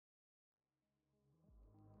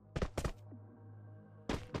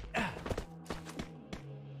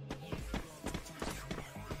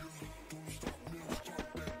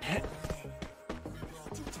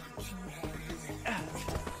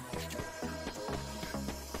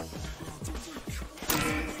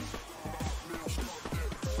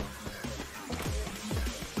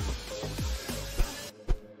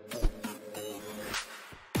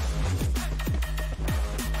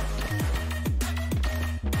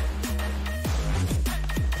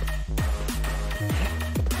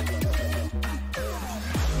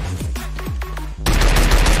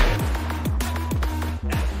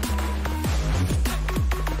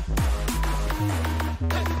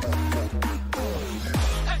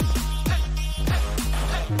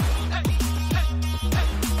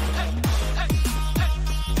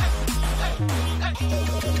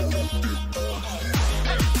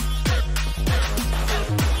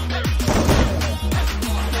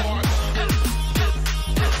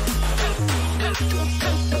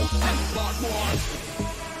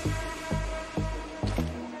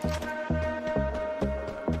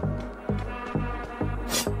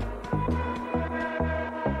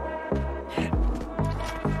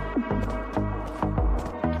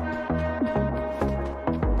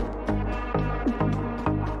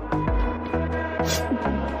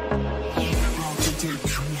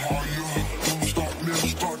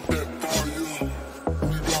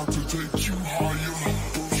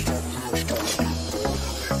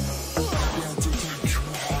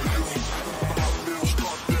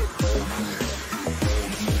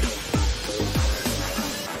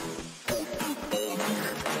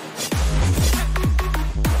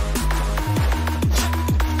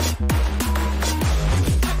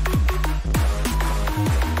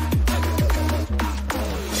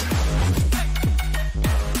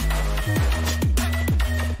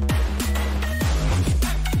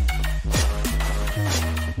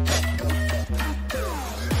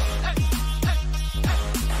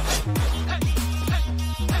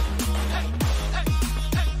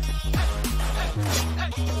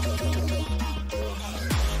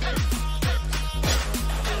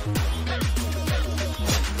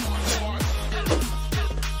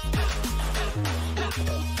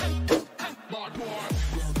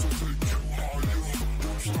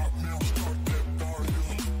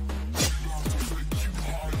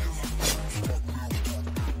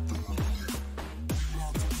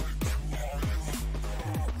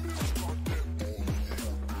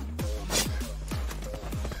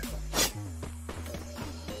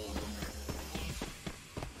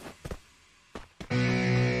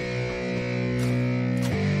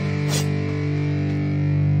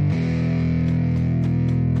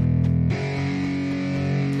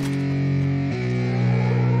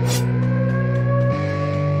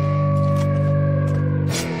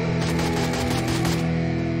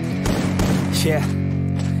Yeah,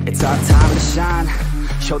 it's our time to shine.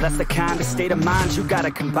 Show that's the kind of state of mind you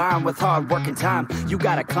gotta combine with hard work and time. You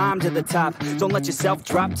gotta climb to the top. Don't let yourself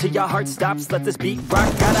drop till your heart stops. Let this beat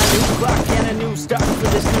rock. Got a new clock and a new start for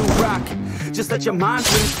this new rock. Just let your mind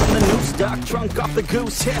loose from the new stock. Drunk off the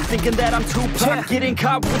goose, yeah, thinking that I'm too pop. Getting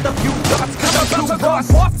caught with a few thoughts, cause I'm too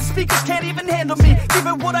lost. Off the speakers can't even handle me.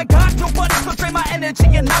 Giving what I got, nobody's gonna drain my energy.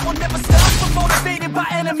 And I will never stop, I'm motivated by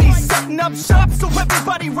enemies. Setting up shop so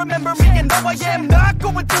everybody remember me. And no, I am not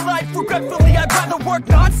going through life regretfully. I'd rather work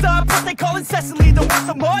non-stop, what they call incessantly, than work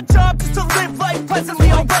some more job just to live life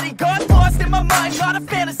pleasantly. Already got lost in my mind, not a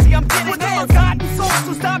fantasy, I'm getting forgotten souls,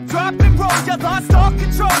 so stop, drop, and roll. You lost all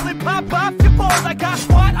control and pop off your balls. I got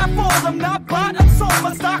squat, I fall, I'm not bought, I'm sold.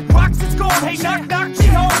 My stock rocks, it's gold. Hey, knock, knock, she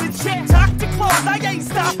holding shit, talk to close. I ain't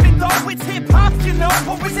stopping though, it's hip-hop, you know.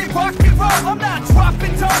 Or is it rock and roll? I'm not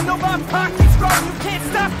dropping down, no, my pocket's grown. You can't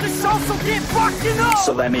stop the show, so get rockin' on.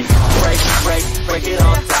 So let me break it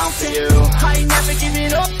all down for you. I ain't never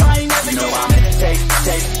giving up, I ain't never giving up.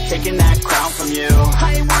 Taking that crown from you.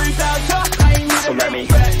 I ain't worried about you, I ain't never. So let me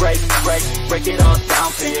break it all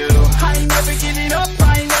down for you. I ain't never giving up,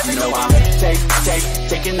 I ain't never giving up.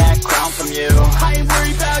 Taking that crown from you. I ain't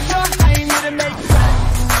worried about you, I ain't here to make back.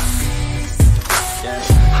 Yeah.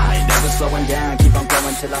 I ain't never slowing down, keep on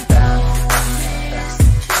going till I'm down.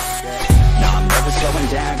 No, I'm never slowing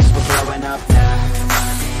down, cause we're blowing up now.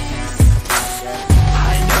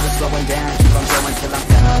 I ain't never slowing down, keep on going till I'm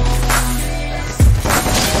down.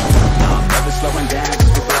 No, I'm never slowing down, cause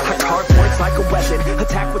we're blowing up. Hard words like a weapon,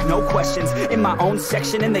 attack with no questions. In my own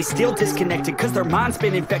section and they still disconnected, cause their mind's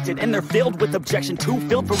been infected and they're filled with objection. Too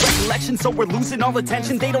filled for recollection, so we're losing all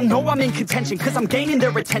attention. They don't know I'm in contention, cause I'm gaining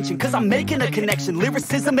their attention. Cause I'm making a connection,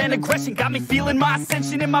 lyricism and aggression got me feeling my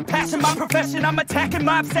ascension. In my passion, my profession, I'm attacking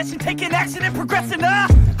my obsession. Taking action and progressing, I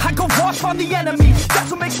go off on the enemy,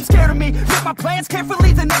 that's what makes them scared of me. Make my plans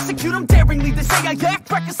carefully, then execute them daringly. They say I act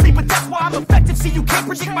recklessly, but that's why I'm effective. See, you can't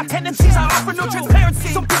predict my tendencies, I offer no transparency.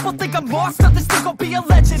 Some people think I'm lost, others think I'll be a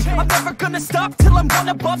legend. I'm never gonna stop till I'm one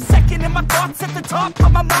above second. And my thoughts at the top, but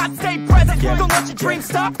my mind stay present. Don't let your dreams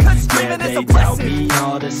stop, cause dreaming is a blessing. They tell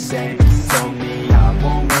me all the same, told me I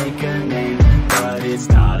won't make a name. But it's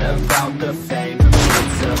not about the fame,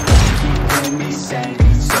 it's about keeping me sane.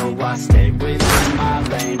 So I stay within my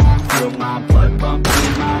lane, feel my blood pump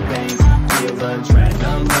through my veins. Feel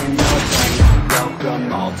adrenaline, no pain,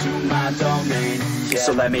 welcome all to my domain. Yeah.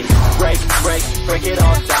 So let me break it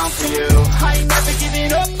all down for you. I ain't never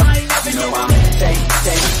giving up, I ain't never giving up.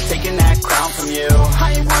 Taking that crown from you.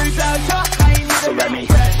 I ain't worried about you, I ain't never. So let me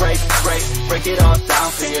break it all down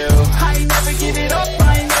for you. I ain't never giving up,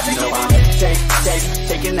 I ain't never giving up.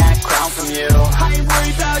 Taking that crown from you. I ain't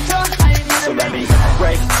worried about you, I ain't never. So let me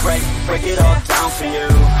break it all down for you.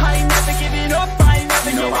 I ain't never giving up, I ain't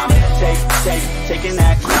never giving up. Taking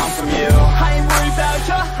that crown from you. I ain't worried about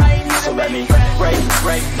you, I ain't never. So let me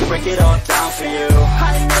break it all down for you.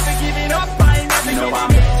 I ain't never giving up, I ain't never giving up.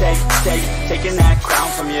 Taking that crown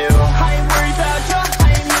from you. I ain't worried about you, I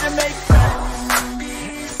ain't here to make friends.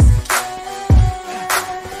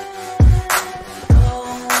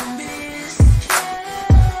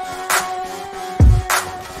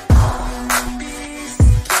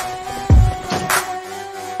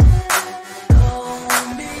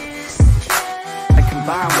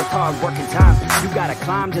 With hard work and time, you gotta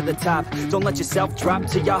climb to the top. Don't let yourself drop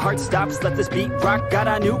till your heart stops. Let this beat rock. Got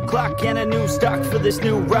a new clock and a new stock for this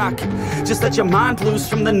new rock. Just let your mind loose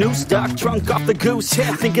from the new stock. Drunk off the goose,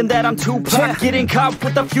 yeah, thinking that I'm too pop. Getting caught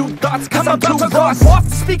with a few thoughts, cause I'm too lost. Off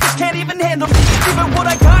the speakers can't even handle me. Giving what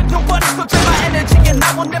I got, nobody's gonna drain my energy. And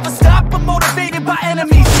I will never stop, I'm motivated by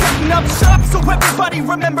enemies. Setting up shop so everybody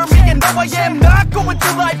remember me. And no, I am not going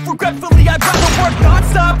through life regretfully. I'd rather work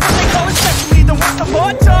non-stop, what they call incessantly, than work some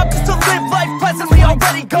more job just to live life pleasantly.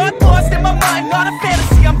 Already got lost in my mind, not a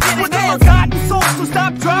fantasy, I'm getting forgotten souls, so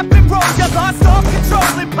stop, drop, and roll. You lost all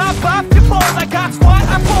control and pop off your balls. I got squat,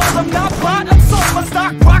 I fall, I'm not bought, I'm sold. My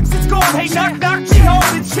stock rocks, it's gold. Hey, knock, knock, she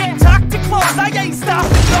holding shit, talk to close. I ain't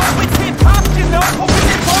stopping, no, it's hip-hop, you know. Or is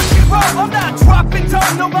it rock and roll? I'm not dropping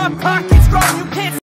down, no, my pocket